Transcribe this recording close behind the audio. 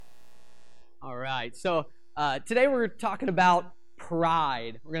right. So today we're talking about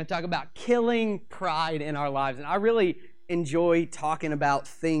pride. We're going to talk about killing pride in our lives. And I really enjoy talking about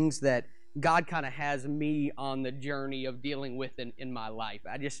things that God kind of has me on the journey of dealing with in my life.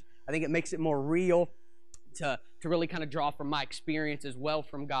 I think it makes it more real to really kind of draw from my experience as well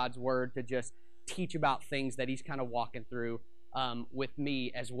from God's Word to just teach about things that He's kind of walking through with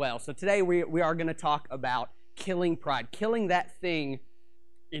me as well. So today we are going to talk about killing pride, killing that thing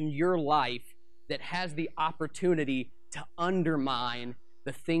in your life that has the opportunity to undermine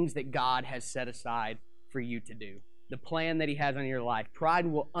the things that God has set aside for you to do, the plan that He has on your life. Pride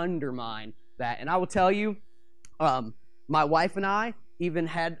will undermine that. And I will tell you, my wife and I even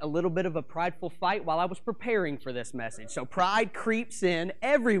had a little bit of a prideful fight while I was preparing for this message. So pride creeps in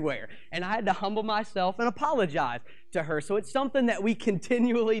everywhere, and I had to humble myself and apologize to her. So it's something that we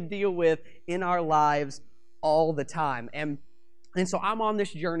continually deal with in our lives all the time. And so I'm on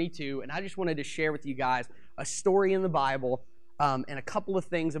this journey too, and I just wanted to share with you guys a story in the Bible and a couple of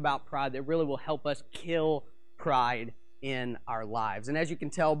things about pride that really will help us kill pride in our lives. And as you can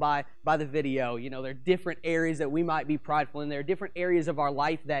tell by the video, you know, there are different areas that we might be prideful in. There are different areas of our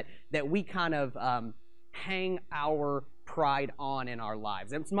life that we kind of hang our pride on in our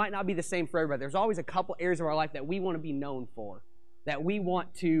lives. It might not be the same for everybody. There's always a couple areas of our life that we want to be known for, that we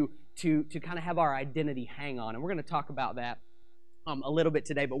want to kind of have our identity hang on. And we're going to talk about that a little bit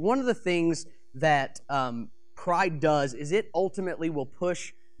today. But one of the things that pride does is it ultimately will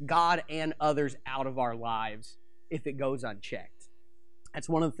push God and others out of our lives if it goes unchecked. That's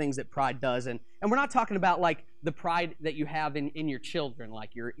one of the things that pride does. And we're not talking about like the pride that you have in your children, like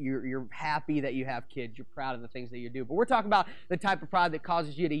you're happy that you have kids, you're proud of the things that you do. But we're talking about the type of pride that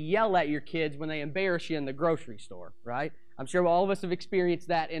causes you to yell at your kids when they embarrass you in the grocery store, right? I'm sure all of us have experienced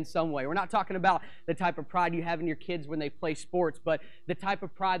that in some way. We're not talking about the type of pride you have in your kids when they play sports, but the type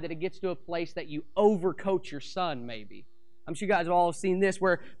of pride that it gets to a place that you overcoach your son, maybe. I'm sure you guys have all seen this,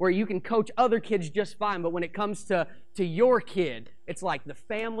 where you can coach other kids just fine, but when it comes to your kid, it's like the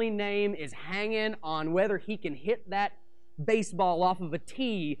family name is hanging on whether he can hit that baseball off of a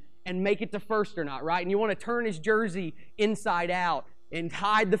tee and make it to first or not, right? And you want to turn his jersey inside out and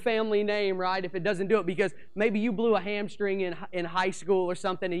hide the family name, right, if it doesn't do it, because maybe you blew a hamstring in high school or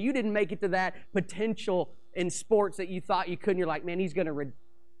something, and you didn't make it to that potential in sports that you thought you could, and you're like, man, he's going to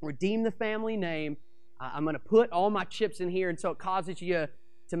redeem the family name. I'm going to put all my chips in here, and so it causes you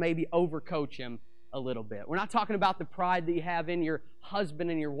to maybe overcoach him a little bit. We're not talking about the pride that you have in your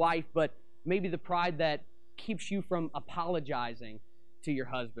husband and your wife, but maybe the pride that keeps you from apologizing to your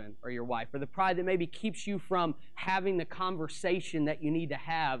husband or your wife, or the pride that maybe keeps you from having the conversation that you need to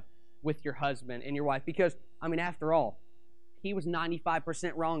have with your husband and your wife. Because, I mean, after all, he was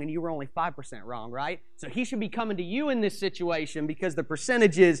 95% wrong and you were only 5% wrong, right? So he should be coming to you in this situation because the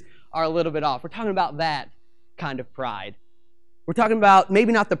percentages are a little bit off. We're talking about that kind of pride. We're talking about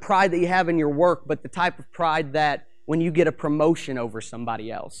maybe not the pride that you have in your work, but the type of pride that when you get a promotion over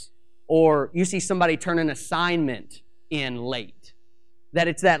somebody else, or you see somebody turn an assignment in late, that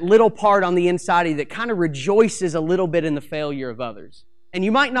it's that little part on the inside of you that kind of rejoices a little bit in the failure of others. And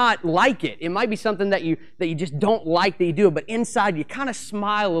you might not like it. It might be something that you just don't like that you do, but inside you kind of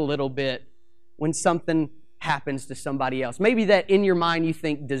smile a little bit when something happens to somebody else. Maybe that in your mind you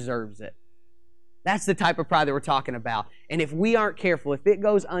think deserves it. That's the type of pride that we're talking about. And if we aren't careful, if it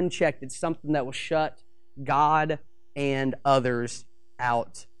goes unchecked, it's something that will shut God and others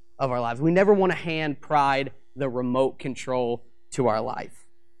out of our lives. We never want to hand pride the remote control to our life.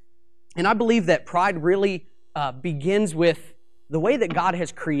 And I believe that pride really begins with the way that God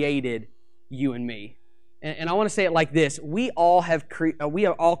has created you and me. And I want to say it like this. We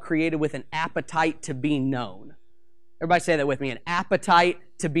are all created with an appetite to be known. Everybody say that with me. An appetite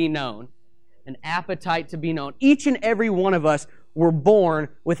to be known. An appetite to be known. Each and every one of us were born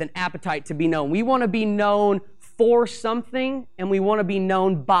with an appetite to be known. We want to be known for something, and we want to be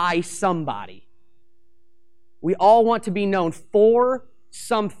known by somebody. We all want to be known for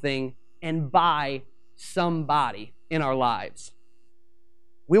something and by somebody in our lives.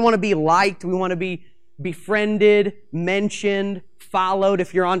 We want to be liked. We want to be befriended, mentioned, followed.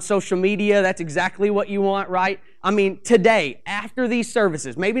 If you're on social media, that's exactly what you want, right? I mean, today, after these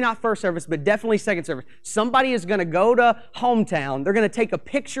services, maybe not first service, but definitely second service, somebody is going to go to Hometown. They're going to take a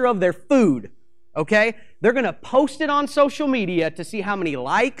picture of their food, okay? They're going to post it on social media to see how many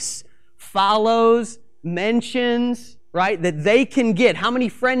likes, follows, mentions, right, that they can get, how many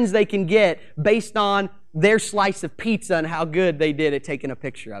friends they can get based on their slice of pizza and how good they did at taking a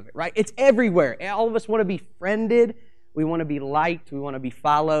picture of it, right? It's everywhere. All of us want to be friended. We want to be liked. We want to be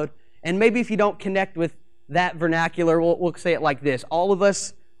followed. And maybe if you don't connect with that vernacular, we'll say it like this. All of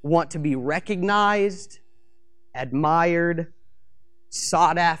us want to be recognized, admired,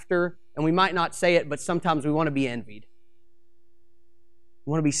 sought after, and we might not say it, but sometimes we want to be envied.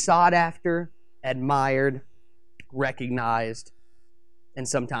 We want to be sought after, admired, recognized, and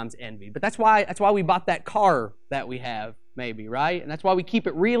sometimes envied. But that's why we bought that car that we have, maybe, right? And that's why we keep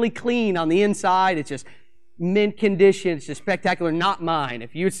it really clean on the inside. It's just mint condition. It's just spectacular. Not mine.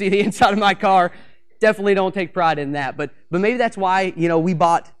 If you would see the inside of my car, definitely don't take pride in that. But maybe that's why, we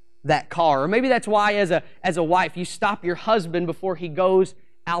bought that car. Or maybe that's why as a wife, you stop your husband before he goes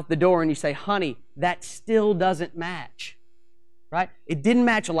out the door and you say, honey, that still doesn't match. Right? It didn't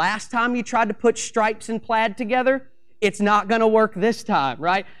match last time you tried to put stripes and plaid together. It's not going to work this time,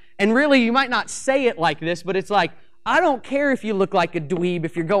 right? And really, you might not say it like this, but it's like, I don't care if you look like a dweeb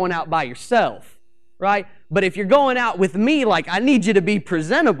if you're going out by yourself, right? But if you're going out with me, like, I need you to be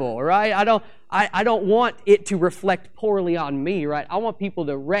presentable, right? I don't want it to reflect poorly on me, right? I want people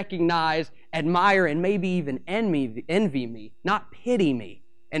to recognize, admire, and maybe even envy me, not pity me.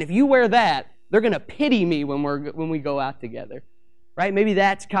 And if you wear that, they're going to pity me when we go out together, right? Maybe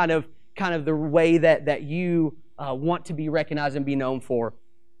that's kind of the way that you want to be recognized and be known for.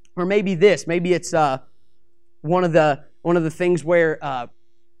 Or maybe it's one of the things where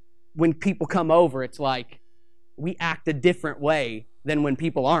when people come over, it's like we act a different way than when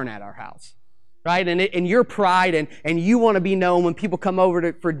people aren't at our house, right? And your pride and you want to be known when people come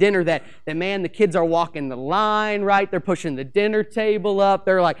over for dinner that man, the kids are walking the line, right? They're pushing the dinner table up.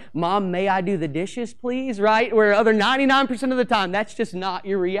 They're like, Mom, may I do the dishes, please, right? Where other 99% of the time, that's just not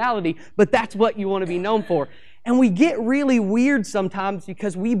your reality, but that's what you want to be known for. And we get really weird sometimes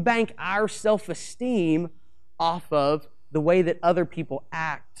because we bank our self-esteem off of the way that other people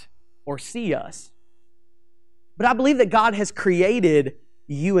act or see us. But I believe that God has created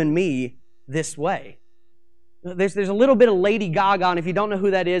you and me this way. There's a little bit of Lady Gaga, and if you don't know who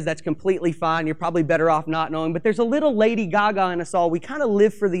that is, that's completely fine. You're probably better off not knowing. But there's a little Lady Gaga in us all. We kind of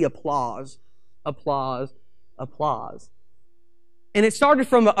live for the applause. Applause. Applause. And it started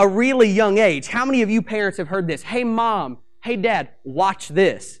from a really young age. How many of you parents have heard this? Hey, Mom. Hey, Dad, watch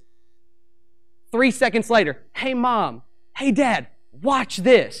this. 3 seconds later, hey, Mom. Hey, Dad, watch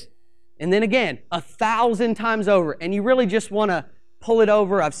this. And then again, 1,000 times over. And you really just want to pull it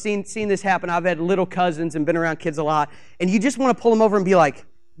over. I've seen this happen. I've had little cousins and been around kids a lot. And you just want to pull them over and be like,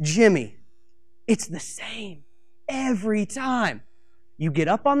 Jimmy, it's the same every time. You get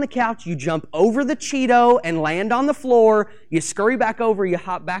up on the couch, you jump over the Cheeto and land on the floor, you scurry back over, you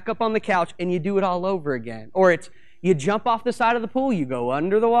hop back up on the couch, and you do it all over again. Or it's you jump off the side of the pool, you go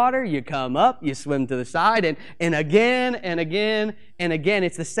under the water, you come up, you swim to the side, and again and again and again.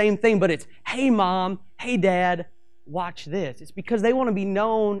 It's the same thing, but it's, hey, Mom, hey, Dad, watch this. It's because they want to be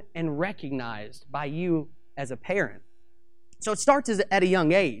known and recognized by you as a parent. So it starts at a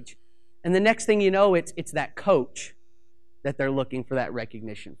young age. And the next thing you know, it's that coach that they're looking for that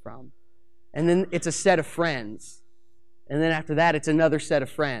recognition from. And then it's a set of friends. And then after that, it's another set of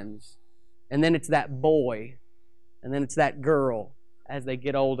friends. And then it's that boy. And then it's that girl as they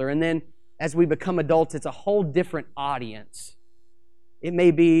get older. And then as we become adults, it's a whole different audience. It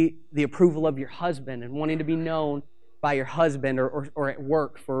may be the approval of your husband and wanting to be known by your husband or at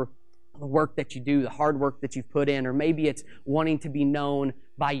work for the work that you do, the hard work that you've put in. Or maybe it's wanting to be known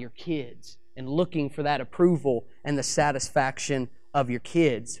by your kids and looking for that approval and the satisfaction of your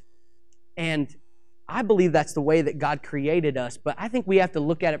kids. And I believe that's the way that God created us, but I think we have to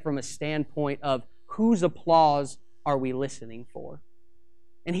look at it from a standpoint of whose applause are we listening for?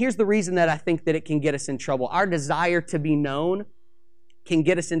 And here's the reason that I think that it can get us in trouble. Our desire to be known can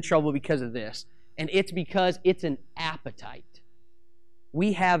get us in trouble because of this, and it's because it's an appetite.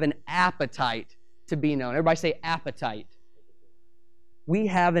 We have an appetite to be known. Everybody say appetite. We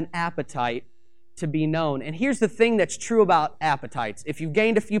have an appetite to be known. And here's the thing that's true about appetites. If you've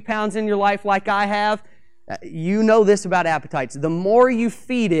gained a few pounds in your life like I have, you know this about appetites. The more you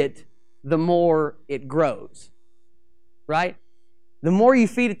feed it, the more it grows. Right? The more you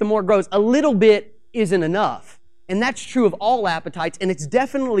feed it, the more it grows. A little bit isn't enough. And that's true of all appetites, and it's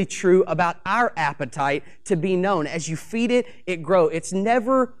definitely true about our appetite to be known. As you feed it, it grows. It's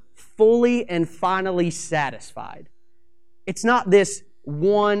never fully and finally satisfied. It's not this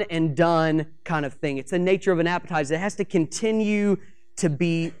one and done kind of thing. It's the nature of an appetizer. It has to continue to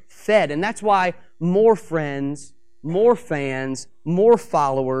be fed. And that's why more friends, more fans, more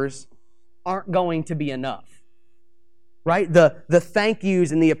followers aren't going to be enough. Right? The thank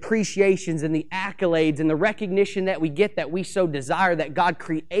yous and the appreciations and the accolades and the recognition that we get that we so desire, that God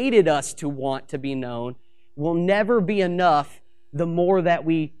created us to want to be known, will never be enough the more that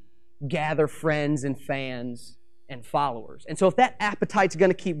we gather friends and fans and followers. And so if that appetite's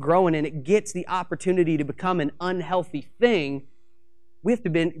going to keep growing and it gets the opportunity to become an unhealthy thing, we have to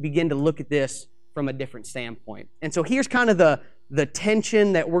begin to look at this from a different standpoint. And so here's kind of the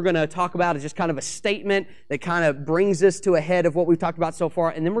tension that we're going to talk about, is just kind of a statement that kind of brings us to a head of what we've talked about so far.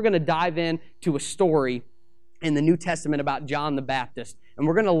 And then we're going to dive into a story in the New Testament about John the Baptist. And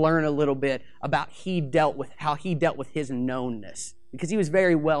we're going to learn a little bit about how he dealt with his knownness, because he was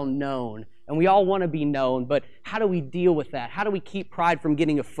very well known. And we all want to be known, but how do we deal with that? How do we keep pride from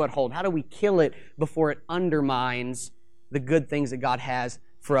getting a foothold? How do we kill it before it undermines the good things that God has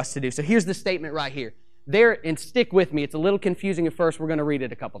for us to do? So here's the statement right here. And stick with me. It's a little confusing at first. We're going to read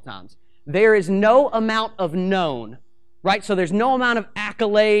it a couple times. There is no amount of known, right? So there's no amount of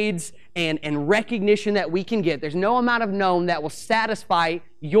accolades and recognition that we can get. There's no amount of known that will satisfy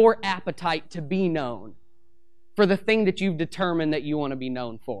your appetite to be known for the thing that you've determined that you want to be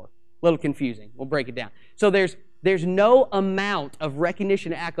known for. A little confusing. We'll break it down. So there's no amount of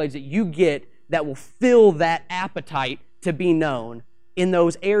recognition and accolades that you get that will fill that appetite to be known in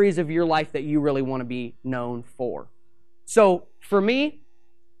those areas of your life that you really want to be known for. So for me,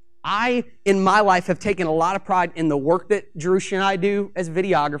 in my life, have taken a lot of pride in the work that Jerusha and I do as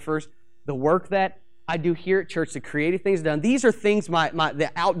videographers, the work that I do here at church, the creative things done. These are things,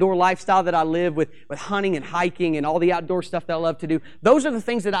 the outdoor lifestyle that I live with hunting and hiking and all the outdoor stuff that I love to do. Those are the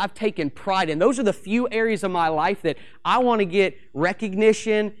things that I've taken pride in. Those are the few areas of my life that I want to get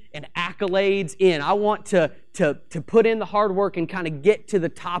recognition and accolades in. I want to put in the hard work and kind of get to the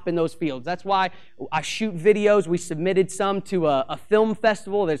top in those fields. That's why I shoot videos. We submitted some to a film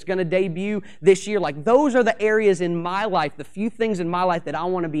festival that's going to debut this year. Like, those are the areas in my life, the few things in my life that I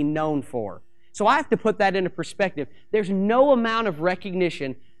want to be known for. So I have to put that into perspective. There's no amount of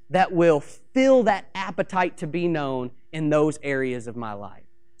recognition that will fill that appetite to be known in those areas of my life.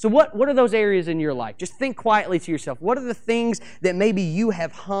 So what are those areas in your life? Just think quietly to yourself. What are the things that maybe you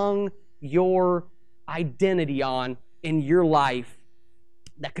have hung your identity on in your life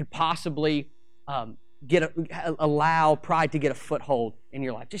that could possibly allow pride to get a foothold in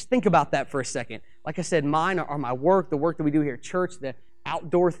your life? Just think about that for a second. Like I said, mine are my work, the work that we do here at church, the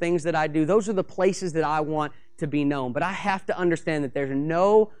outdoor things that I do. Those are the places that I want to be known. But I have to understand that there's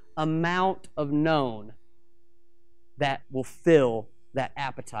no amount of known that will fill that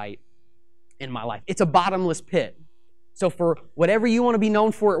appetite in my life. It's a bottomless pit. So for whatever you want to be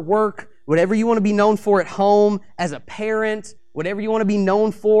known for at work, whatever you want to be known for at home, as a parent, whatever you want to be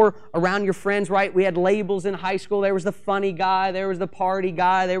known for around your friends, right? We had labels in high school. There was the funny guy, there was the party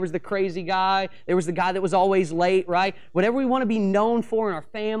guy, there was the crazy guy, there was the guy that was always late, right? Whatever we want to be known for in our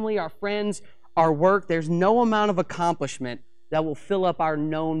family, our friends, our work, there's no amount of accomplishment that will fill up our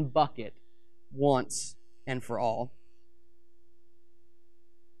known bucket once and for all.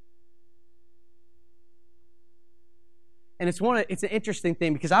 And it's an interesting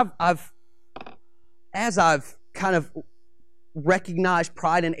thing, because as I've kind of recognized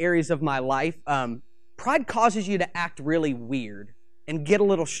pride in areas of my life, pride causes you to act really weird and get a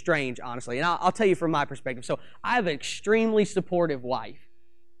little strange, honestly. And I'll tell you from my perspective. So I have an extremely supportive wife.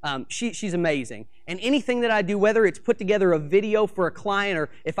 She's amazing. And anything that I do, whether it's put together a video for a client, or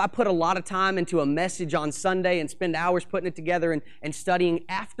if I put a lot of time into a message on Sunday and spend hours putting it together and studying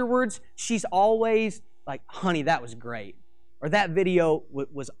afterwards, she's always like, honey, that was great. Or that video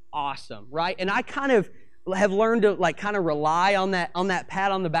was awesome, right? And I kind of have learned to kind of rely on that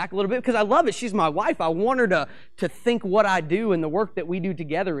pat on the back a little bit, because I love it. She's my wife. I want her to think what I do and the work that we do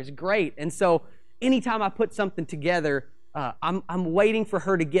together is great. And so anytime I put something together, I'm waiting for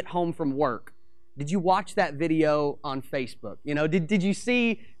her to get home from work. Did you watch that video on Facebook? You know, did you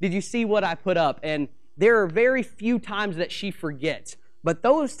see what I put up? And there are very few times that she forgets. But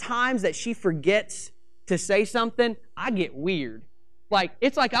those times that she forgets to say something, I get weird.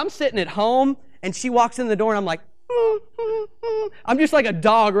 It's like I'm sitting at home and she walks in the door and I'm like, I'm just like a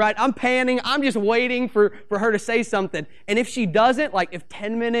dog, right? I'm panning. I'm just waiting for her to say something. And if she doesn't, if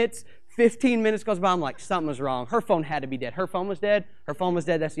 10 minutes, 15 minutes goes by, I'm like, something was wrong. Her phone had to be dead. Her phone was dead. Her phone was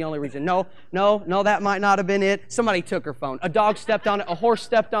dead. That's the only reason. No, that might not have been it. Somebody took her phone. A dog stepped on it. A horse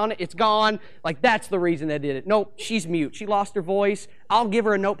stepped on it. It's gone. That's the reason they did it. Nope, she's mute. She lost her voice. I'll give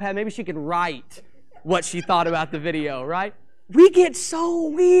her a notepad. Maybe she can write what she thought about the video, right? We get so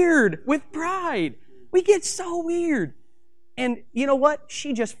weird with pride. We get so weird. And you know what?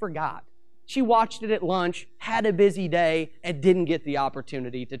 She just forgot. She watched it at lunch, had a busy day, and didn't get the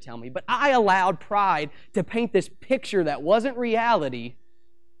opportunity to tell me. But I allowed pride to paint this picture that wasn't reality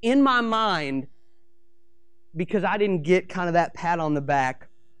in my mind, because I didn't get kind of that pat on the back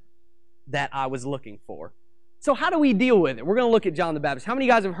that I was looking for. So how do we deal with it? We're going to look at John the Baptist. How many of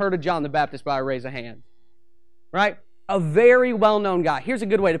you guys have heard of John the Baptist by a raise of hands? right? A very well-known guy. Here's a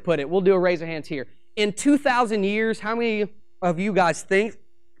good way to put it. We'll do a raise of hands here. In 2,000 years, how many of you guys think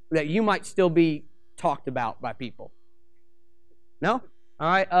that you might still be talked about by people? No? All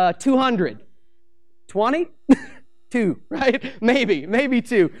right, 200. 20? 2, right? Maybe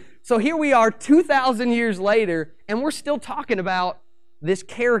 2. So here we are 2,000 years later, and we're still talking about this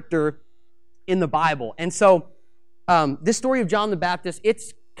character in the Bible. And so this story of John the Baptist,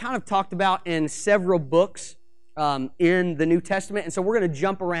 it's kind of talked about in several books in the New Testament. And so we're going to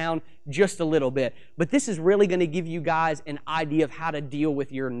jump around just a little bit. But this is really going to give you guys an idea of how to deal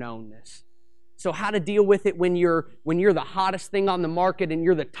with your knownness. So how to deal with it when you're the hottest thing on the market and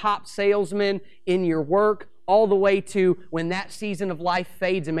you're the top salesman in your work, all the way to when that season of life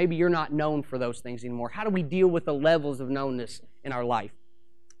fades and maybe you're not known for those things anymore. How do we deal with the levels of knownness in our life?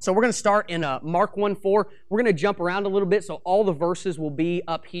 So we're going to start in Mark 1:4. We're going to jump around a little bit, so all the verses will be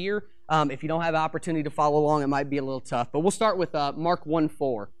up here. If you don't have an opportunity to follow along, it might be a little tough. But we'll start with Mark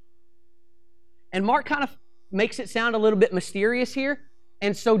 1:4. And Mark kind of makes it sound a little bit mysterious here.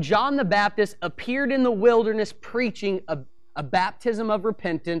 And so John the Baptist appeared in the wilderness preaching a baptism of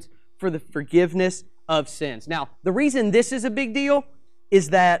repentance for the forgiveness of sins. Now, the reason this is a big deal is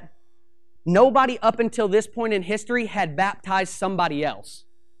that nobody up until this point in history had baptized somebody else.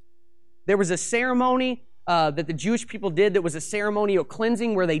 There was a ceremony that the Jewish people did that was a ceremonial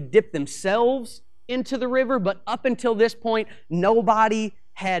cleansing where they dipped themselves into the river, but up until this point, nobody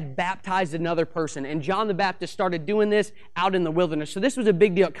had baptized another person. And John the Baptist started doing this out in the wilderness. So this was a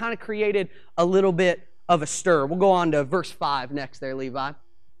big deal. It kind of created a little bit of a stir. We'll go on to verse 5 next there, Levi.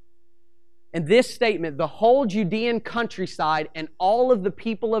 And this statement, the whole Judean countryside and all of the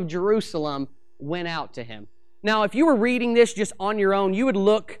people of Jerusalem went out to him. Now, if you were reading this just on your own, you would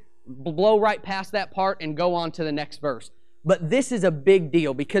blow right past that part and go on to the next verse. But this is a big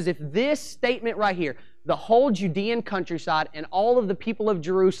deal because if this statement right here, the whole Judean countryside and all of the people of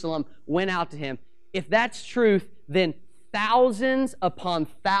Jerusalem went out to him, if that's truth, then thousands upon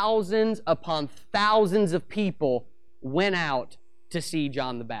thousands upon thousands of people went out to see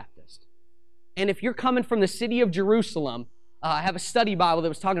John the Baptist. And if you're coming from the city of Jerusalem, I have a study Bible that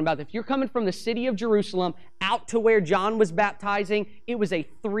was talking about that. If you're coming from the city of Jerusalem out to where John was baptizing, it was a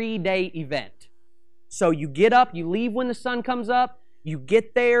 3-day event. So you get up, you leave when the sun comes up, you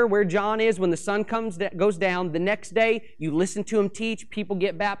get there where John is when the sun goes down. The next day, you listen to him teach, people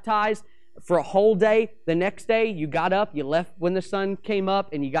get baptized for a whole day. The next day, you got up, you left when the sun came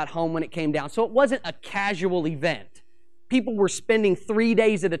up, and you got home when it came down. So it wasn't a casual event. People were spending 3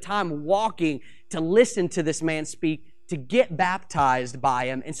 days at a time walking to listen to this man speak, to get baptized by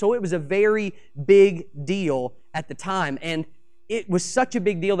him. And so it was a very big deal at the time. And it was such a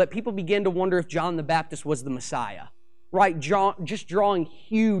big deal that people began to wonder if John the Baptist was the Messiah, right? Just drawing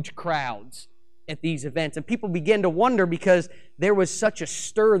huge crowds at these events. And people began to wonder because there was such a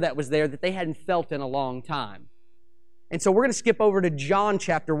stir that was there that they hadn't felt in a long time. And so we're going to skip over to John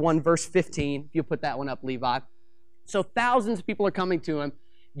chapter 1, verse 15. If you'll put that one up, Levi. So thousands of people are coming to him.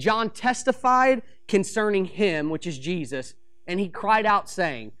 John testified concerning him, which is Jesus, and he cried out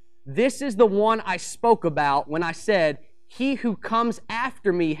saying, "This is the one I spoke about when I said, 'He who comes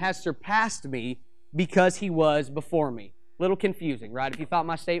after me has surpassed me because he was before me.'" Little confusing, right? If you thought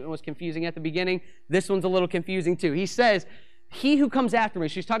my statement was confusing at the beginning, this one's a little confusing too. He says, "He who comes after me,"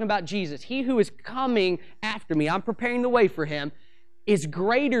 she's talking about Jesus, "he who is coming after me, I'm preparing the way for him, is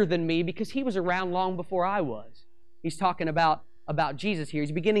greater than me because he was around long before I was." He's talking about Jesus here.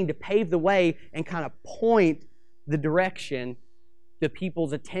 He's beginning to pave the way and kind of point the direction, the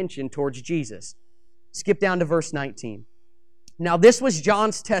people's attention towards Jesus. Skip down to verse 19. Now this was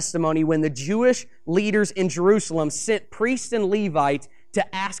John's testimony when the Jewish leaders in Jerusalem sent priests and Levites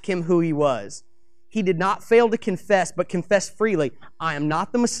to ask him who he was. He did not fail to confess, but confessed freely, "I am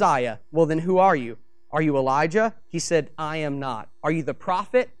not the Messiah." "Well, then who are you?" "Are you Elijah?" He said, "I am not." "Are you the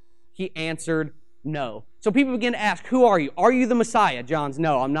prophet?" He answered, "No." So people begin to ask, who are you? Are you the Messiah? John's,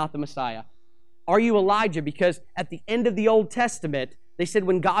 "No, I'm not the Messiah." "Are you Elijah?" Because at the end of the Old Testament, they said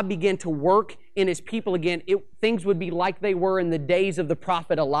when God began to work in his people again, things would be like they were in the days of the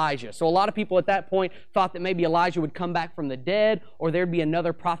prophet Elijah. So a lot of people at that point thought that maybe Elijah would come back from the dead or there'd be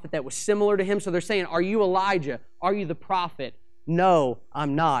another prophet that was similar to him. So they're saying, "Are you Elijah? Are you the prophet?" "No,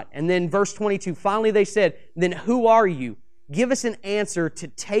 I'm not." And then verse 22, finally they said, "Then who are you? Give us an answer to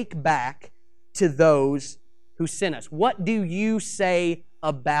take back to those who sent us. What do you say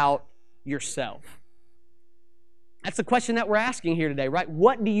about yourself?" That's the question that we're asking here today, right?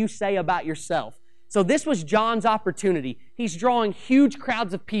 What do you say about yourself? So this was John's opportunity. He's drawing huge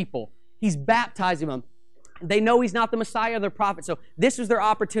crowds of people. He's baptizing them. They know he's not the Messiah or the prophet, so this is their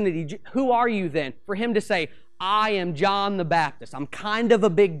opportunity. Who are you then? For him to say, I am John the Baptist. I'm kind of a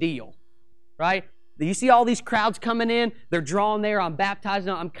big deal, right? You see all these crowds coming in, they're drawn there, I'm baptizing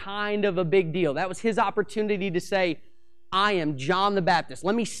them, I'm kind of a big deal. That was his opportunity to say, I am John the Baptist.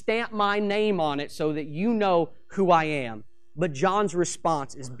 Let me stamp my name on it so that you know who I am. But John's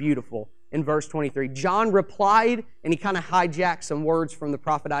response is beautiful in verse 23. John replied, and he kind of hijacked some words from the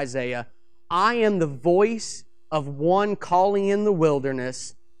prophet Isaiah, I am the voice of one calling in the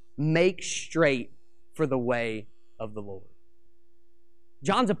wilderness, make straight for the way of the Lord.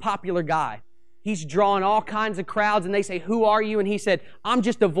 John's a popular guy. He's drawing all kinds of crowds, and they say, who are you? And he said, I'm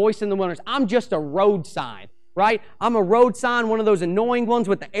just a voice in the wilderness. I'm just a road sign, right? I'm a road sign, one of those annoying ones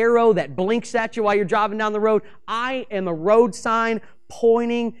with the arrow that blinks at you while you're driving down the road. I am a road sign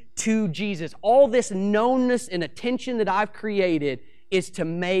pointing to Jesus. All this knownness and attention that I've created is to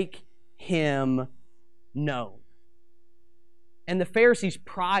make Him known. And the Pharisees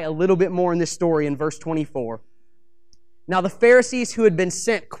pry a little bit more in this story in verse 24. Now the Pharisees who had been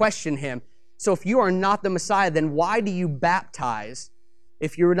sent questioned Him, so if you are not the Messiah, then why do you baptize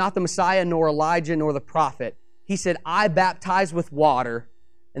if you are not the Messiah, nor Elijah, nor the prophet? He said, I baptize with water.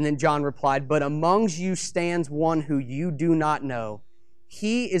 And then John replied, but amongst you stands one who you do not know.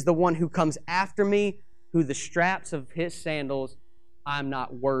 He is the one who comes after me, who the straps of his sandals I'm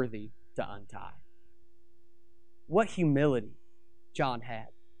not worthy to untie. What humility John had.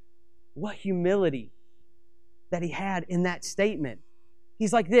 What humility that he had in that statement.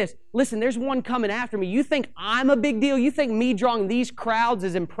 He's like this, listen, there's one coming after me. You think I'm a big deal? You think me drawing these crowds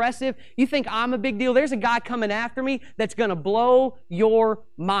is impressive? You think I'm a big deal? There's a guy coming after me that's going to blow your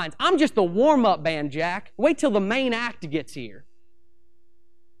minds. I'm just the warm-up band, Jack. Wait till the main act gets here.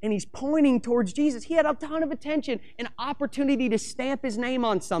 And he's pointing towards Jesus. He had a ton of attention, an opportunity to stamp his name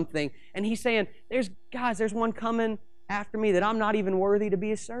on something. And he's saying, there's one coming after me that I'm not even worthy to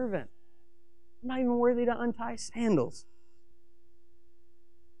be a servant. I'm not even worthy to untie sandals.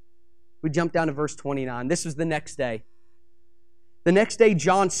 We jump down to verse 29. This was the next day. The next day,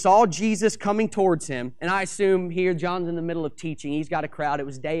 John saw Jesus coming towards him. And I assume here, John's in the middle of teaching. He's got a crowd. It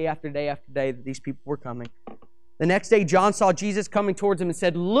was day after day after day that these people were coming. The next day, John saw Jesus coming towards him and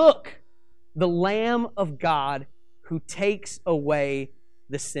said, look, the Lamb of God who takes away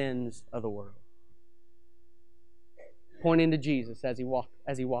the sins of the world. Pointing to Jesus as he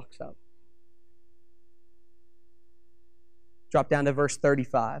walks up. Drop down to verse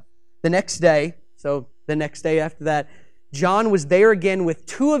 35. The next day after that, John was there again with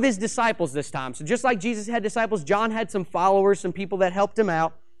two of his disciples this time. So just like Jesus had disciples, John had some followers, some people that helped him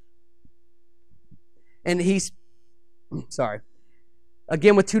out. And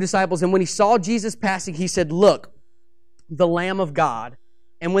again with two disciples. And when he saw Jesus passing, he said, look, the Lamb of God.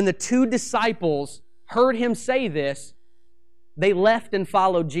 And when the two disciples heard him say this, they left and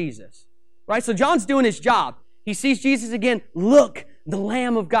followed Jesus. Right? So John's doing his job. He sees Jesus again. Look, the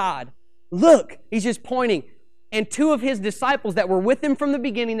Lamb of God. Look, he's just pointing. And two of his disciples that were with him from the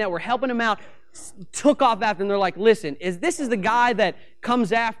beginning, that were helping him out, took off after him. They're like, listen, this is the guy that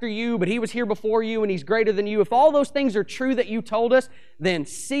comes after you, but he was here before you and he's greater than you. If all those things are true that you told us, then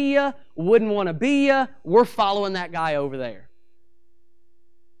see ya, wouldn't want to be ya. We're following that guy over there.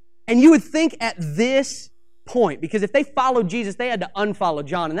 And you would think at this point, because if they followed Jesus, they had to unfollow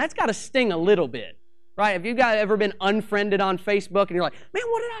John, and that's got to sting a little bit. Right? Have you guys ever been unfriended on Facebook and you're like, man,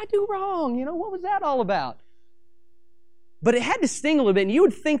 what did I do wrong? What was that all about? But it had to sting a little bit. And you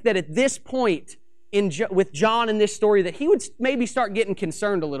would think that at this point with John in this story that he would maybe start getting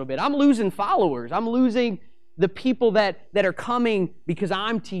concerned a little bit. I'm losing followers. I'm losing the people that are coming because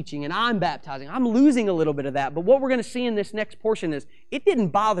I'm teaching and I'm baptizing. I'm losing a little bit of that. But what we're going to see in this next portion is it didn't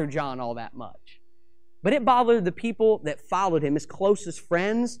bother John all that much. But it bothered the people that followed him, his closest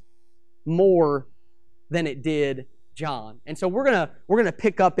friends, more than it did John. And so we're gonna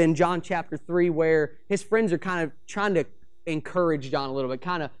pick up in John chapter 3 where his friends are kind of trying to encourage John a little bit,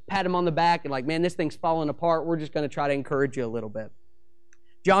 kind of pat him on the back and like, man, this thing's falling apart. We're just going to try to encourage you a little bit.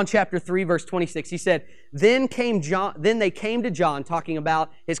 John chapter 3 verse 26, he said, Then they came to John talking about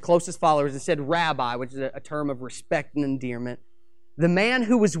his closest followers and said, Rabbi, which is a term of respect and endearment, the man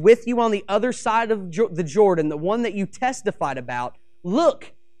who was with you on the other side of the Jordan, the one that you testified about,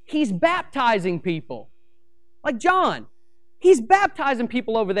 look, he's baptizing people. Like John, he's baptizing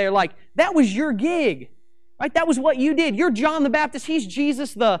people over there. Like, that was your gig, right? That was what you did. You're John the Baptist. He's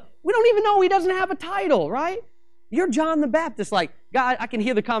Jesus we don't even know he doesn't have a title, right? You're John the Baptist. Like, God, I can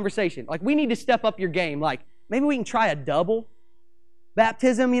hear the conversation. Like, we need to step up your game. Like, maybe we can try a double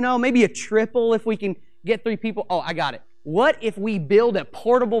baptism, maybe a triple if we can get 3 people. Oh, I got it. What if we build a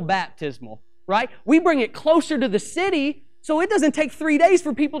portable baptismal, right? We bring it closer to the city So it doesn't take 3 days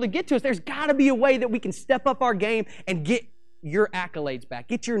for people to get to us. There's got to be a way that we can step up our game and get your accolades back,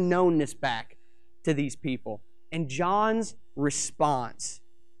 get your knownness back to these people. And John's response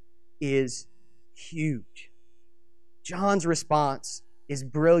is huge. John's response is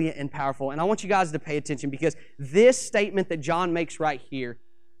brilliant and powerful. And I want you guys to pay attention, because this statement that John makes right here,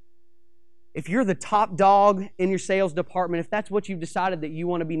 if you're the top dog in your sales department, if that's what you've decided that you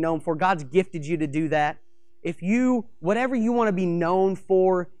want to be known for, God's gifted you to do that. If you, whatever you want to be known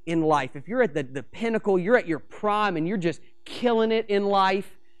for in life, if you're at the pinnacle, you're at your prime and you're just killing it in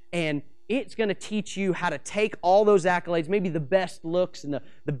life, and it's going to teach you how to take all those accolades, maybe the best looks and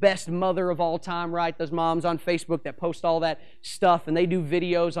the best mother of all time, right? Those moms on Facebook that post all that stuff, and they do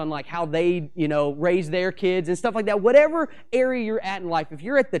videos on like how they, raise their kids and stuff like that. Whatever area you're at in life, if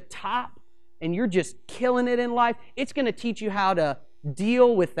you're at the top and you're just killing it in life, it's going to teach you how to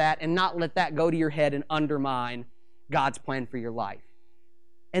deal with that and not let that go to your head and undermine God's plan for your life.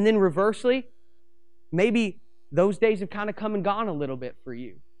 And then reversely, maybe those days have kind of come and gone a little bit for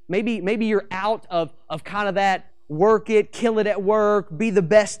you. Maybe you're out of kind of that work it, kill it at work, be the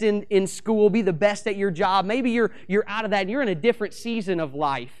best in school, be the best at your job. Maybe you're out of that and you're in a different season of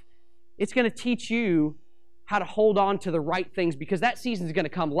life. It's going to teach you how to hold on to the right things, because that season is going to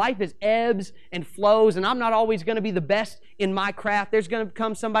come. Life is ebbs and flows, and I'm not always going to be the best in my craft. There's going to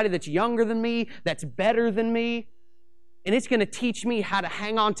come somebody that's younger than me, that's better than me, and it's going to teach me how to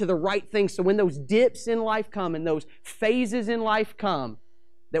hang on to the right things, so when those dips in life come and those phases in life come,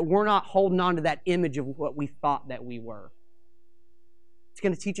 that we're not holding on to that image of what we thought that we were. It's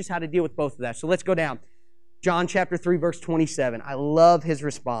going to teach us how to deal with both of that. So let's go down. John chapter 3, verse 27. I love his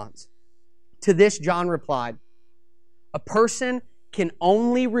response. To this, John replied, "A person can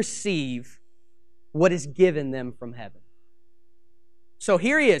only receive what is given them from heaven." So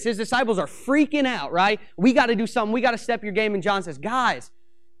here he is. His disciples are freaking out, right? We got to do something. We got to step your game. And John says, guys,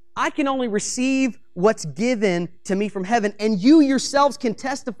 I can only receive what's given to me from heaven. And you yourselves can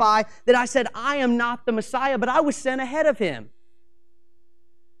testify that I said, I am not the Messiah, but I was sent ahead of him.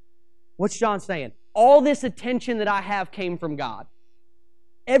 What's John saying? All this attention that I have came from God.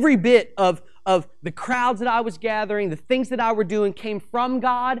 Every bit of the crowds that I was gathering, the things that I were doing came from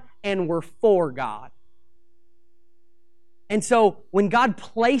God and were for God. And so when God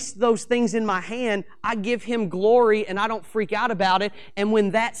placed those things in my hand, I give Him glory and I don't freak out about it. And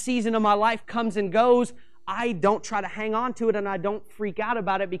when that season of my life comes and goes, I don't try to hang on to it and I don't freak out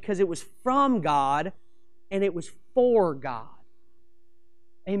about it, because it was from God and it was for God.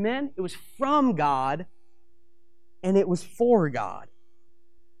 Amen? It was from God and it was for God.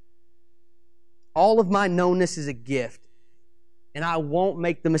 All of my knownness is a gift, and I won't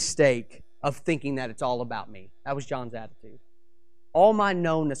make the mistake of thinking that it's all about me. That was John's attitude. All my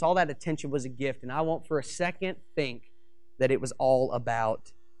knownness, all that attention was a gift, and I won't for a second think that it was all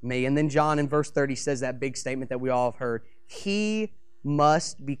about me. And then John in verse 30 says that big statement that we all have heard. He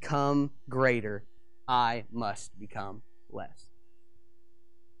must become greater. I must become less.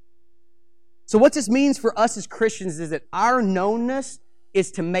 So what this means for us as Christians is that our knownness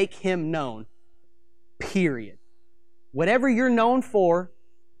is to make Him known. Period. Whatever you're known for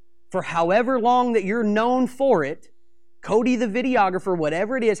however long that you're known for it, Cody the videographer,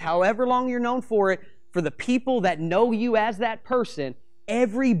 whatever it is, however long you're known for it, for the people that know you as that person,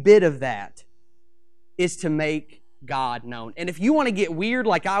 every bit of that is to make God known. And if you want to get weird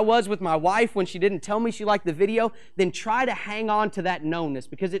like I was with my wife when she didn't tell me she liked the video, then try to hang on to that knownness,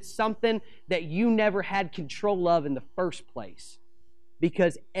 because it's something that you never had control of in the first place.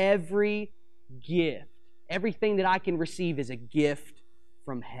 Because every gift, everything that I can receive is a gift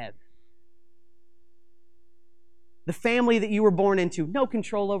from heaven. The family that you were born into, no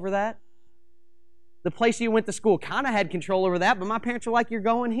control over that. The place you went to school, kind of had control over that, but my parents are like, you're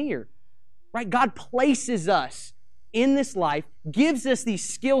going here. Right? God places us in this life, gives us these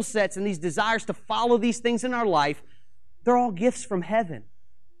skill sets and these desires to follow these things in our life. They're all gifts from heaven.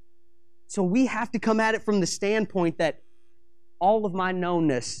 So we have to come at it from the standpoint that all of my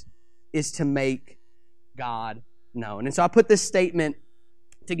knownness is to make God known. And so I put this statement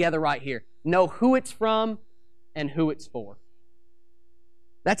together right here. Know who it's from and who it's for.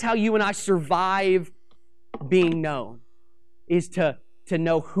 That's how you and I survive being known, is to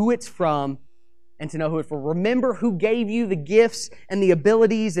know who it's from and to know who it's for. Remember who gave you the gifts and the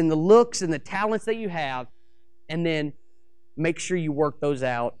abilities and the looks and the talents that you have, and then make sure you work those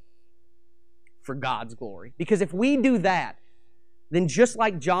out for God's glory. Because if we do that, then just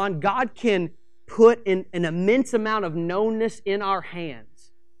like John, God can put an immense amount of knownness in our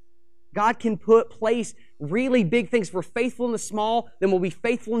hands God can place really big things. If we're faithful in the small, then we'll be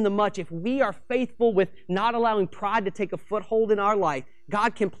faithful in the much. If we are faithful with not allowing pride to take a foothold in our life,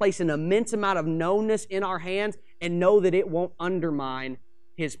 God can place an immense amount of knownness in our hands and know that it won't undermine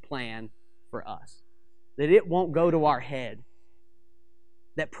His plan for us. That it won't go to our head.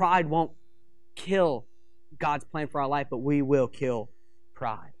 That pride won't kill God's plan for our life, but we will kill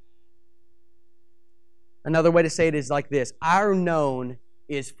pride. Another way to say it is like this: our known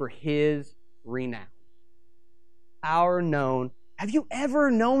is for His renown. Our known. Have you ever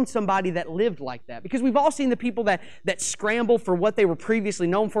known somebody that lived like that? Because we've all seen the people that scramble for what they were previously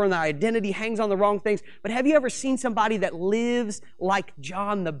known for, and their identity hangs on the wrong things. But have you ever seen somebody that lives like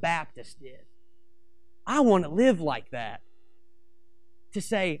John the Baptist did? I want to live like that. To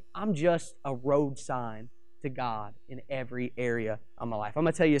say, I'm just a road sign to God in every area of my life. I'm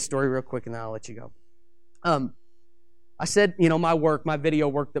going to tell you a story real quick, and then I'll let you go. I said, my video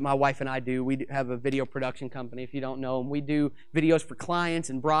work that my wife and I do, we have a video production company, if you don't know, and we do videos for clients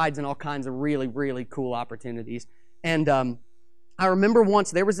and brides and all kinds of really, really cool opportunities. And I remember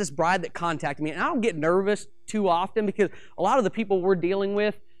once there was this bride that contacted me, and I don't get nervous too often because a lot of the people we're dealing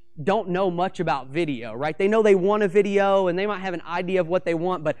with don't know much about video, right? They know they want a video and they might have an idea of what they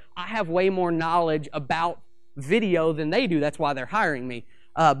want, but I have way more knowledge about video than they do. That's why they're hiring me.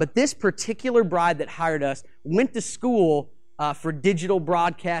 But this particular bride that hired us went to school for digital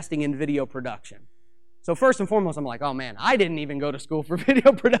broadcasting and video production. So first and foremost, I'm like, oh man, I didn't even go to school for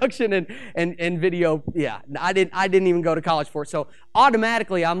video production and video. Yeah, I didn't even go to college for it. So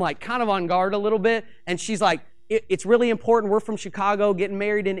automatically, I'm like kind of on guard a little bit. And she's like, it's really important. We're from Chicago, getting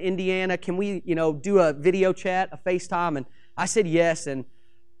married in Indiana. Can we, do a video chat, a FaceTime? And I said yes. And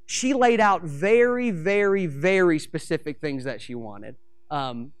she laid out very, very, very specific things that she wanted.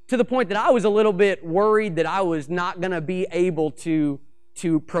 To the point that I was a little bit worried that I was not going to be able to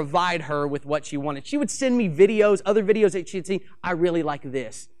provide her with what she wanted. She would send me videos, other videos that she'd seen. I really like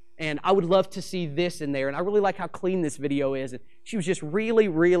this. And I would love to see this in there. And I really like how clean this video is. And she was just really,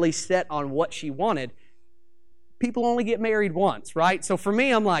 really set on what she wanted. People only get married once, right? So for me,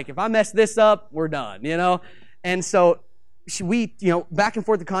 I'm like, if I mess this up, we're done, And so we, back and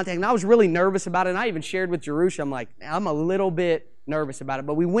forth the contact, and I was really nervous about it. And I even shared with Jerusha, I'm like, I'm a little bit nervous about it.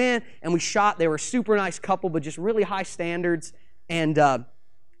 But we went and we shot. They were a super nice couple, but just really high standards. And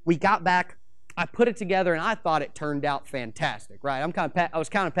we got back. I put it together, and I thought it turned out fantastic, right? I was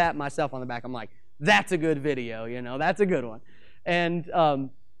kind of patting myself on the back. I'm like, that's a good video, that's a good one. And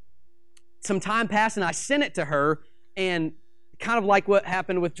some time passed, and I sent it to her, and kind of like what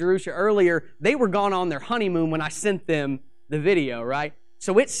happened with Jerusha earlier, they were gone on their honeymoon when I sent them the video, right?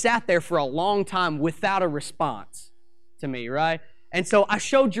 So it sat there for a long time without a response to me, right? And so I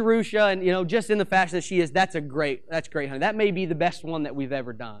showed Jerusha, and just in the fashion that she is, that's great, honey. That may be the best one that we've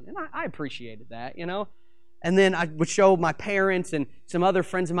ever done. And I appreciated that, And then I would show my parents and some other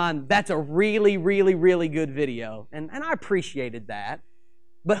friends of mine, that's a really, really, really good video. And I appreciated that.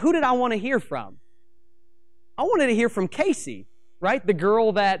 But who did I want to hear from? I wanted to hear from Casey, right? The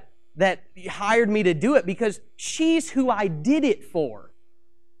girl that hired me to do it, because she's who I did it for,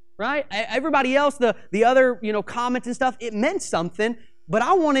 right? Everybody else, the other, comments and stuff, it meant something, but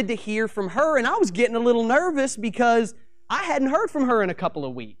I wanted to hear from her, and I was getting a little nervous because I hadn't heard from her in a couple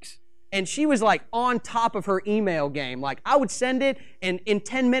of weeks. And she was like on top of her email game. Like I would send it, and in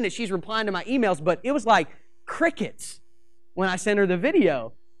 10 minutes she's replying to my emails, but it was like crickets when I sent her the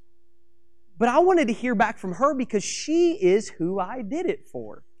video. But I wanted to hear back from her because she is who I did it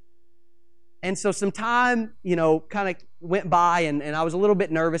for. And so some time, kind of went by, and I was a little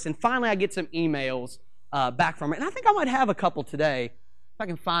bit nervous. And finally I get some emails back from her. And I think I might have a couple today. If I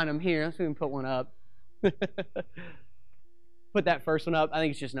can find them here. Let's see if we can put one up. Put that first one up. I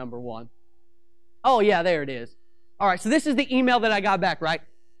think it's just number 1. Oh, yeah, there it is. All right, so this is the email that I got back, right?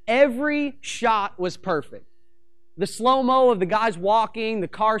 Every shot was perfect. The slow-mo of the guys walking, the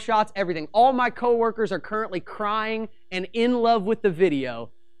car shots, everything. All my coworkers are currently crying and in love with the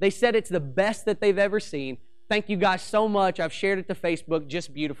video. They said it's the best that they've ever seen. Thank you guys so much. I've shared it to Facebook.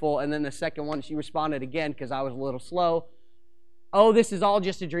 Just beautiful. And then the second one, she responded again because I was a little slow. Oh, this is all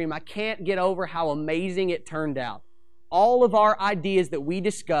just a dream. I can't get over how amazing it turned out. All of our ideas that we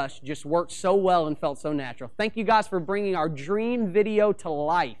discussed just worked so well and felt so natural. Thank you guys for bringing our dream video to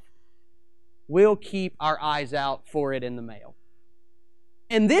life. We'll keep our eyes out for it in the mail.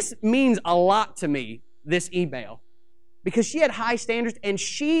 And this means a lot to me, this email, because she had high standards, and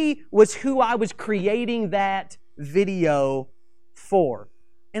she was who I was creating that video for.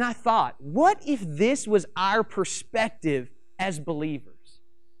 And I thought, what if this was our perspective as believers?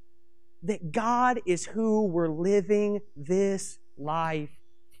 That God is who we're living this life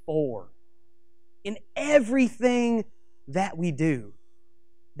for in everything that we do.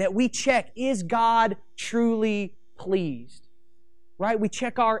 That we check, is God truly pleased? Right? We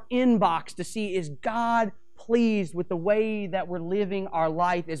check our inbox to see, is God pleased with the way that we're living our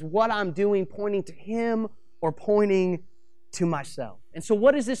life? Is what I'm doing pointing to Him or pointing to myself? And so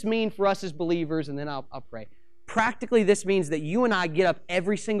what does this mean for us as believers? And then I'll pray. Practically, this means that you and I get up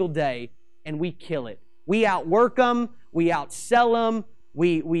every single day and we kill it. We outwork them, we outsell them,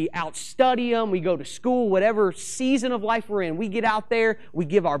 we outstudy them, we go to school, whatever season of life we're in, we get out there, we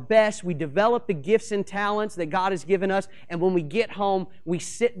give our best, we develop the gifts and talents that God has given us, and when we get home, we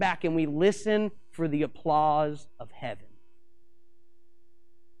sit back and we listen for the applause of heaven.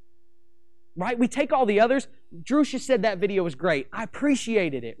 Right? We take all the others. Drusha said that video was great. I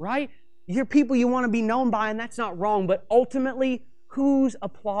appreciated it, right? You're people you want to be known by, and that's not wrong, but ultimately, whose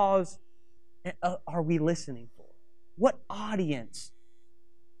applause are we listening for? What audience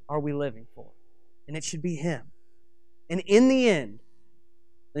are we living for? And it should be Him. And in the end,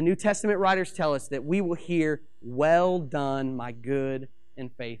 the New Testament writers tell us that we will hear, "Well done, my good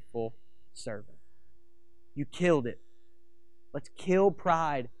and faithful servant." You killed it. Let's kill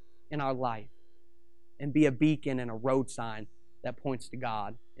pride in our life and be a beacon and a road sign that points to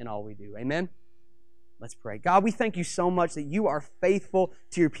God in all we do. Amen? Let's pray. God, we thank You so much that You are faithful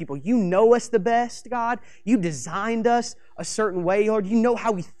to Your people. You know us the best, God. You designed us a certain way, Lord. You know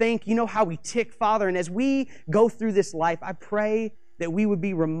how we think. You know how we tick, Father. And as we go through this life, I pray that we would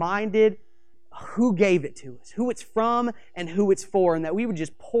be reminded who gave it to us, who it's from and who it's for, and that we would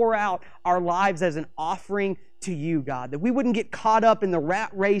just pour out our lives as an offering to You, God. That we wouldn't get caught up in the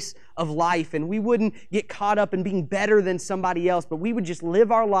rat race of life, and we wouldn't get caught up in being better than somebody else, but we would just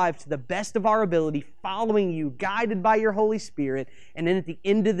live our lives to the best of our ability, following You, guided by Your Holy Spirit, and then at the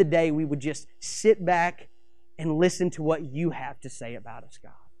end of the day, we would just sit back and listen to what You have to say about us,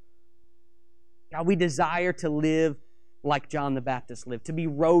 God. God, we desire to live like John the Baptist lived, to be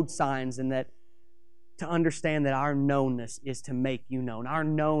road signs, and that to understand that our knownness is to make You known. Our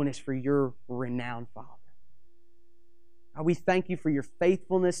known is for Your renown, Father. God, we thank You for Your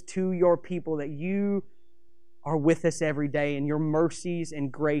faithfulness to Your people, that You are with us every day, and Your mercies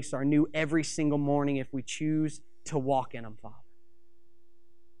and grace are new every single morning if we choose to walk in them, Father.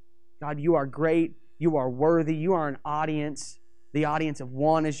 God, You are great. You are worthy. You are an audience, the audience of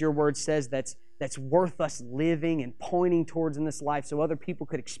one, as Your word says, that's worth us living and pointing towards in this life so other people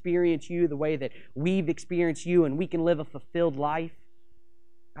could experience You the way that we've experienced You, and we can live a fulfilled life.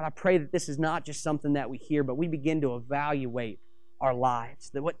 God, I pray that this is not just something that we hear, but we begin to evaluate our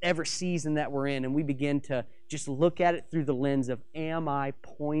lives, that whatever season that we're in, and we begin to just look at it through the lens of, am I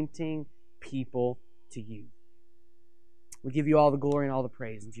pointing people to You? We give You all the glory and all the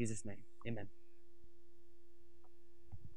praise in Jesus' name. Amen.